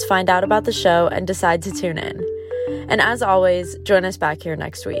listeners find out about the show and decide to tune in. And as always, join us back here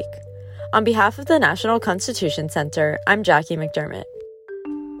next week. On behalf of the National Constitution Center, I'm Jackie McDermott.